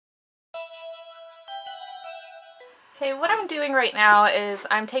Okay, what I'm doing right now is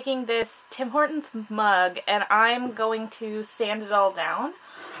I'm taking this Tim Hortons mug and I'm going to sand it all down.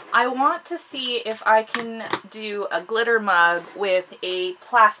 I want to see if I can do a glitter mug with a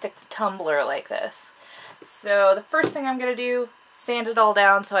plastic tumbler like this. So the first thing I'm going to do, sand it all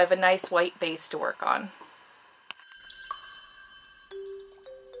down so I have a nice white base to work on.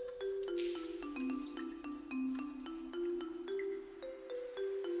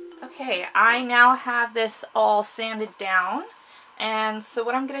 Okay, I now have this all sanded down, and so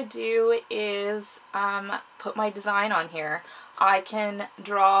what I'm going to do is put my design on here. I can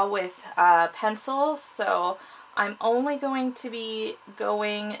draw with pencils, so I'm only going to be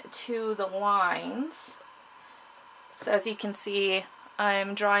going to the lines. So as you can see,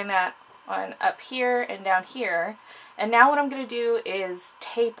 I'm drawing that on up here and down here. And now what I'm going to do is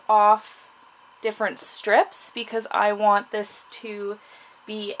tape off different strips because I want this to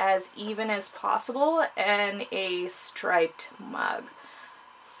be as even as possible and a striped mug.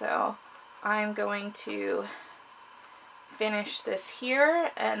 So I'm going to finish this here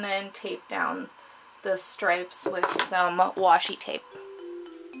and then tape down the stripes with some washi tape.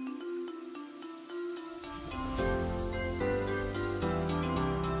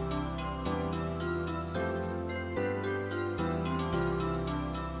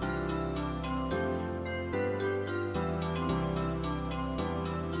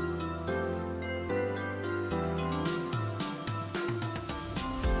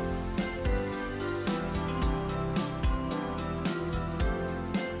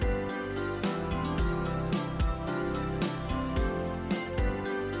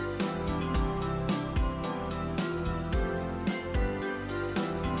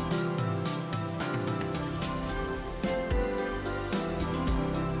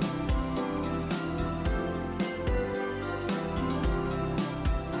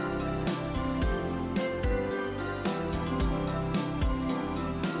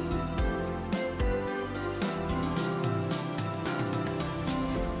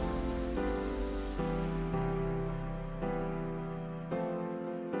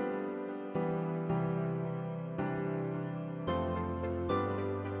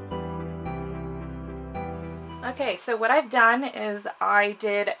 Okay, so what I've done is I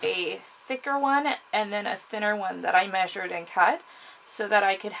did a thicker one and then a thinner one that I measured and cut so that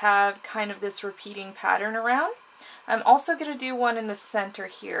I could have kind of this repeating pattern around. I'm also going to do one in the center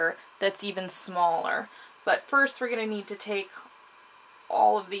here that's even smaller, but first we're going to need to take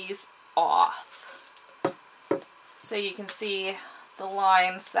all of these off so you can see the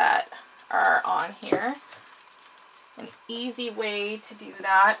lines that are on here. An easy way to do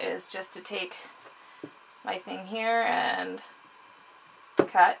that is just to take my thing here and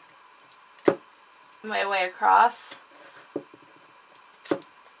cut my way across.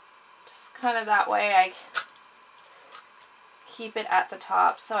 Just kind of that way I keep it at the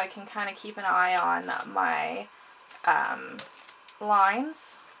top so I can kind of keep an eye on my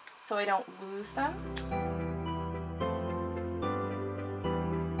lines so I don't lose them.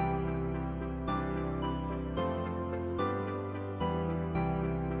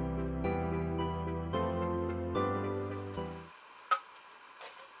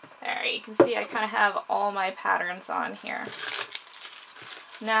 You can see I kind of have all my patterns on here.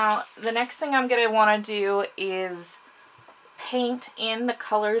 Now the next thing I'm going to want to do is paint in the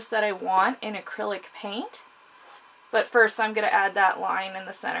colors that I want in acrylic paint. But first I'm going to add that line in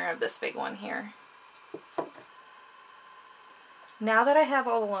the center of this big one here. Now that I have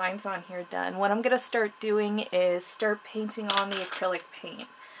all the lines on here done, what I'm going to start doing is start painting on the acrylic paint.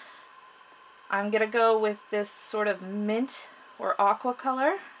 I'm going to go with this sort of mint or aqua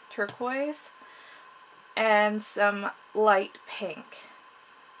color, turquoise, and some light pink.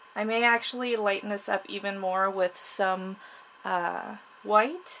 I may actually lighten this up even more with some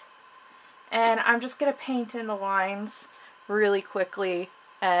white, and I'm just going to paint in the lines really quickly,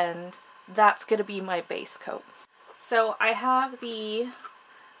 and that's going to be my base coat. So I have the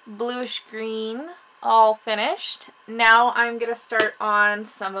bluish green all finished. Now I'm going to start on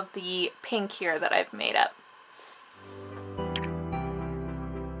some of the pink here that I've made up.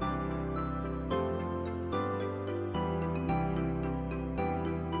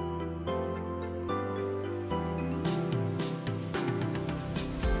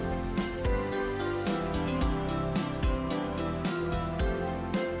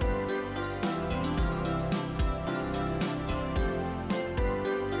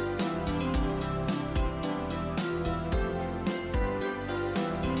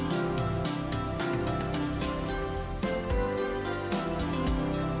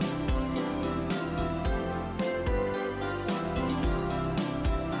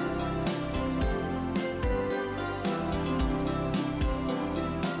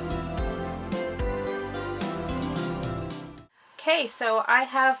 Okay, so I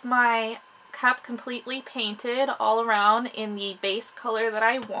have my cup completely painted all around in the base color that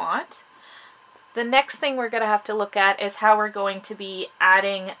I want. The next thing we're going to have to look at is how we're going to be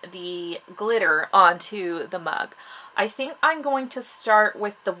adding the glitter onto the mug. I think I'm going to start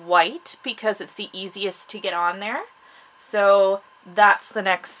with the white because it's the easiest to get on there. So that's the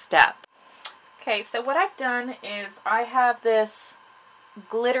next step. Okay, so what I've done is I have this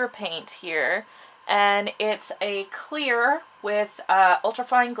glitter paint here, and it's a clear with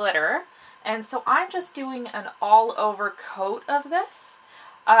ultrafine glitter, and so I'm just doing an all-over coat of this,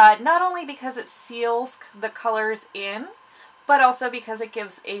 not only because it seals the colors in, but also because it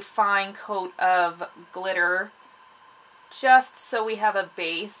gives a fine coat of glitter just so we have a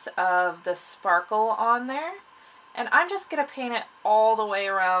base of the sparkle on there. And I'm just going to paint it all the way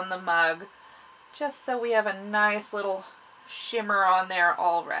around the mug just so we have a nice little shimmer on there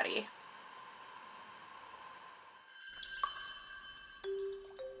already.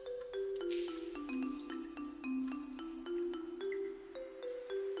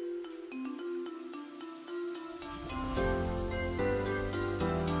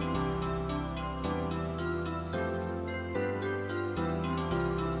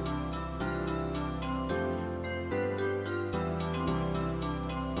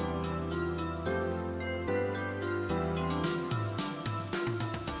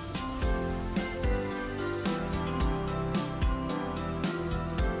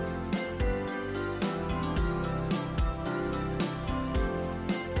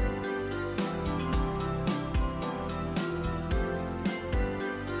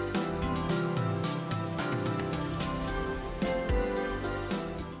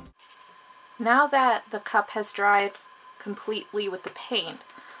 Now that the cup has dried completely with the paint,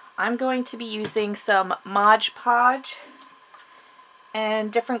 I'm going to be using some Mod Podge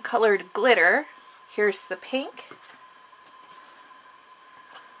and different colored glitter. Here's the pink,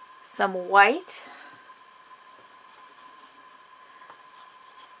 some white,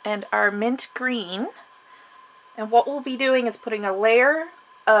 and our mint green. And what we'll be doing is putting a layer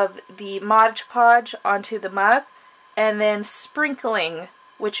of the Mod Podge onto the mug and then sprinkling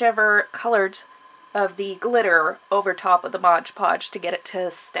whichever colors of the glitter over top of the Mod Podge to get it to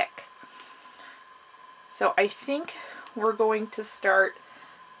stick. So I think we're going to start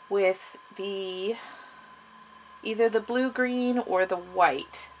with either the blue-green or the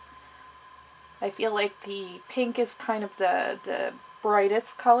white. I feel like the pink is kind of the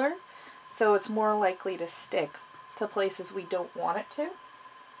brightest color, so it's more likely to stick to places we don't want it to.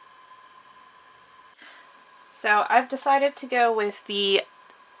 So I've decided to go with the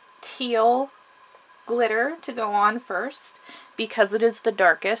teal glitter to go on first because it is the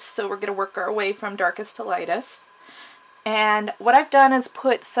darkest, so we're going to work our way from darkest to lightest. And what I've done is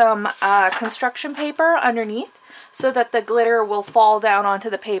put some construction paper underneath so that the glitter will fall down onto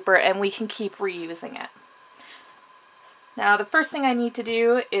the paper and we can keep reusing it. Now the first thing I need to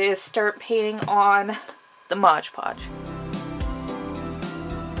do is start painting on the Mod Podge.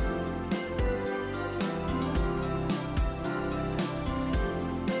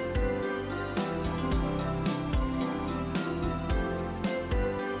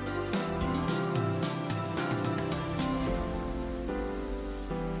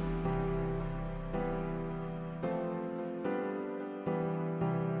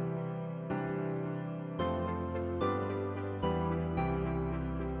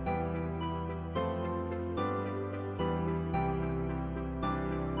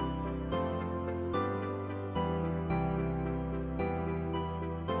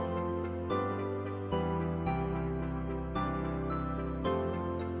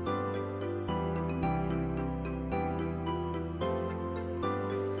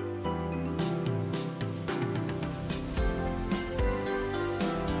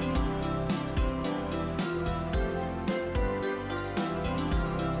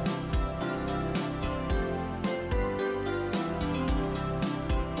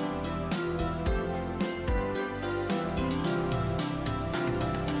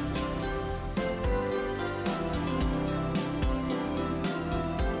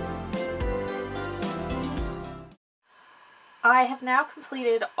 I have now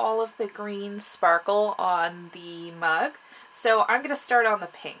completed all of the green sparkle on the mug, so I'm going to start on the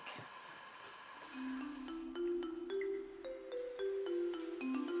pink.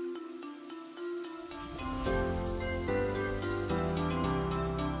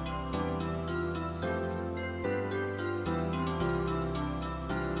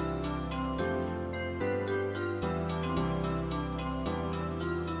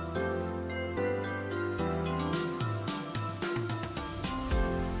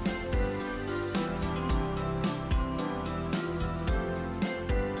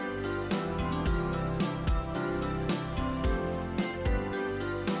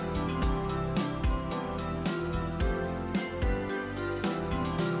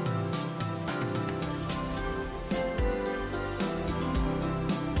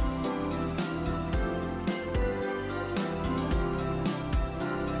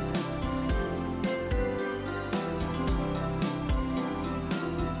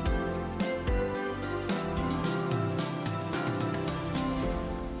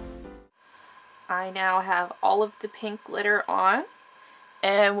 I now have all of the pink glitter on,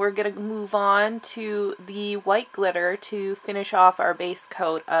 and we're going to move on to the white glitter to finish off our base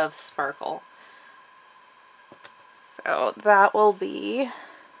coat of sparkle. So that will be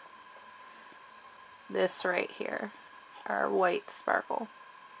this right here, our white sparkle.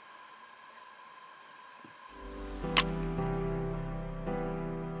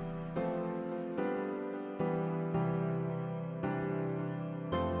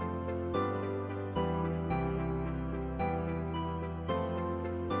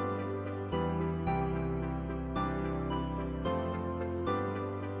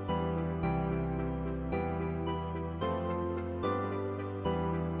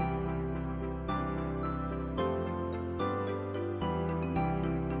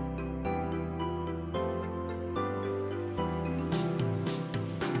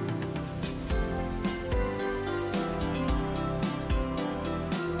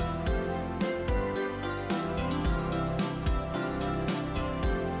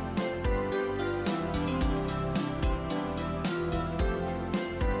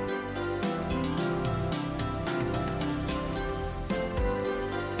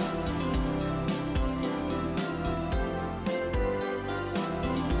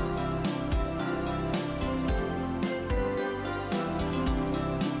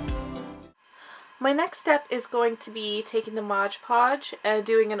 My next step is going to be taking the Mod Podge and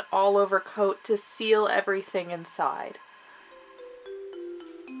doing an all-over coat to seal everything inside.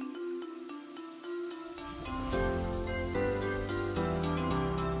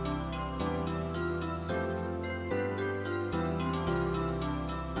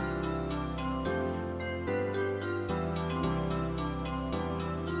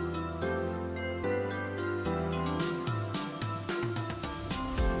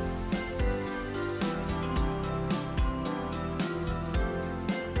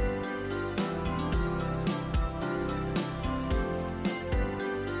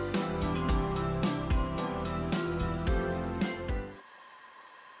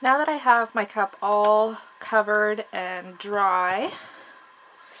 Now that I have my cup all covered and dry,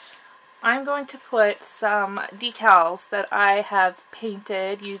 I'm going to put some decals that I have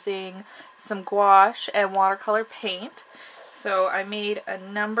painted using some gouache and watercolor paint. So I made a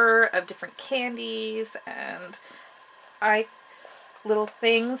number of different candies and little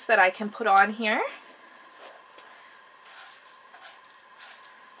things that I can put on here.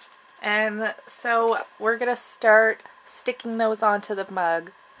 And so we're going to start sticking those onto the mug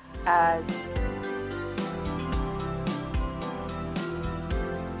as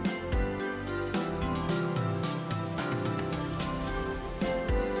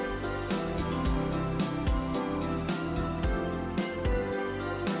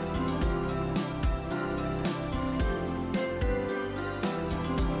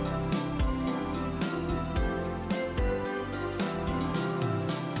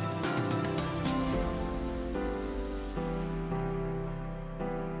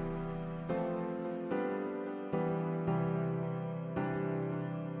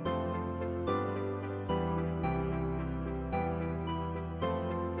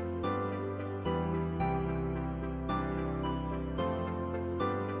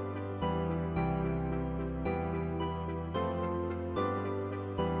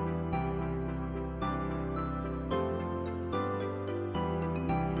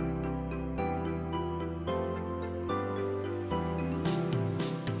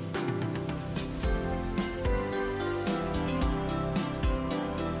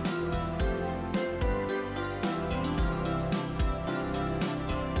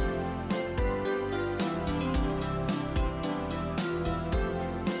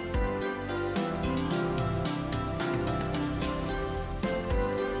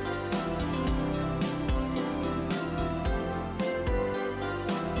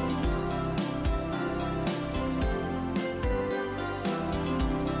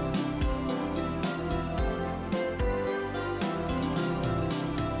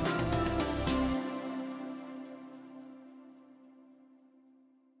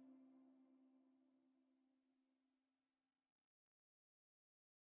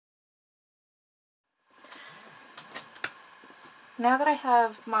now that I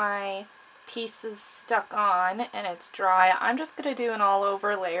have my pieces stuck on and it's dry, I'm just going to do an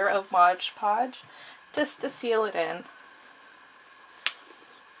all-over layer of Mod Podge just to seal it in.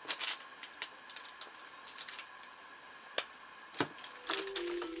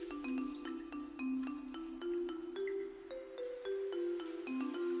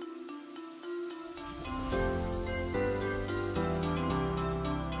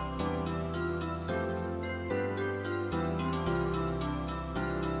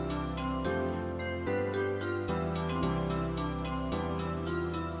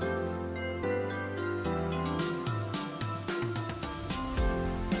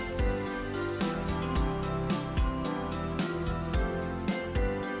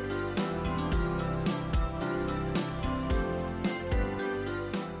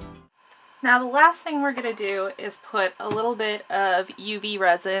 Now the last thing we're going to do is put a little bit of UV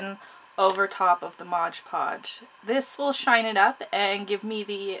resin over top of the Mod Podge. This will shine it up and give me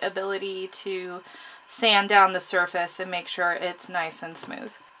the ability to sand down the surface and make sure it's nice and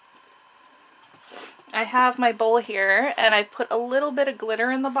smooth. I have my bowl here and I've put a little bit of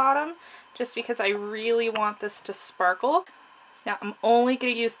glitter in the bottom just because I really want this to sparkle. Now I'm only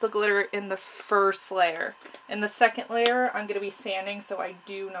going to use the glitter in the first layer. In the second layer I'm going to be sanding, so I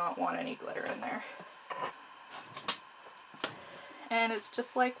do not want any glitter in there. And it's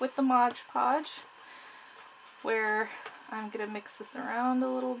just like with the Mod Podge, where I'm going to mix this around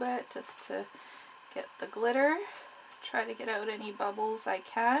a little bit just to get the glitter, try to get out any bubbles I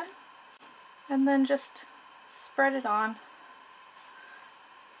can, and then just spread it on.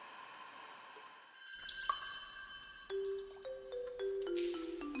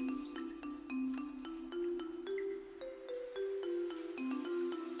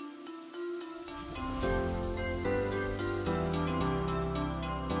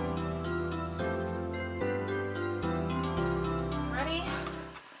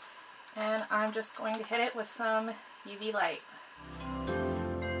 And I'm just going to hit it with some UV light.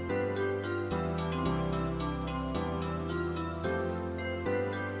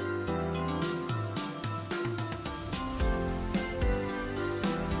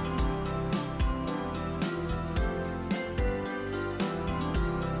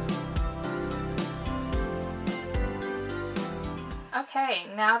 Okay,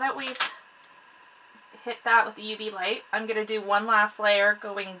 now that we've hit that with the UV light, I'm going to do one last layer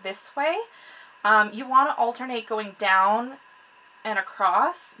going this way. You want to alternate going down and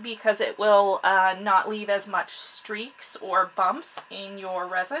across because it will not leave as much streaks or bumps in your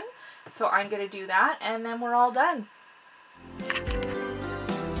resin. So I'm going to do that and then we're all done.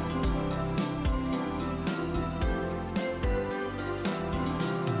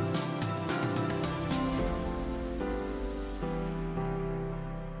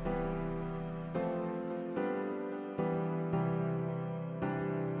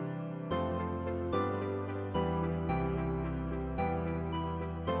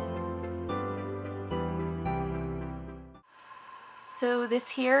 So this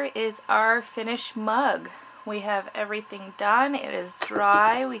here is our finished mug. We have everything done. It is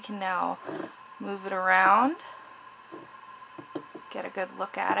dry. We can now move it around, get a good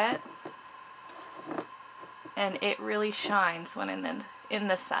look at it, and it really shines when in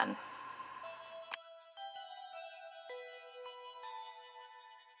the sun.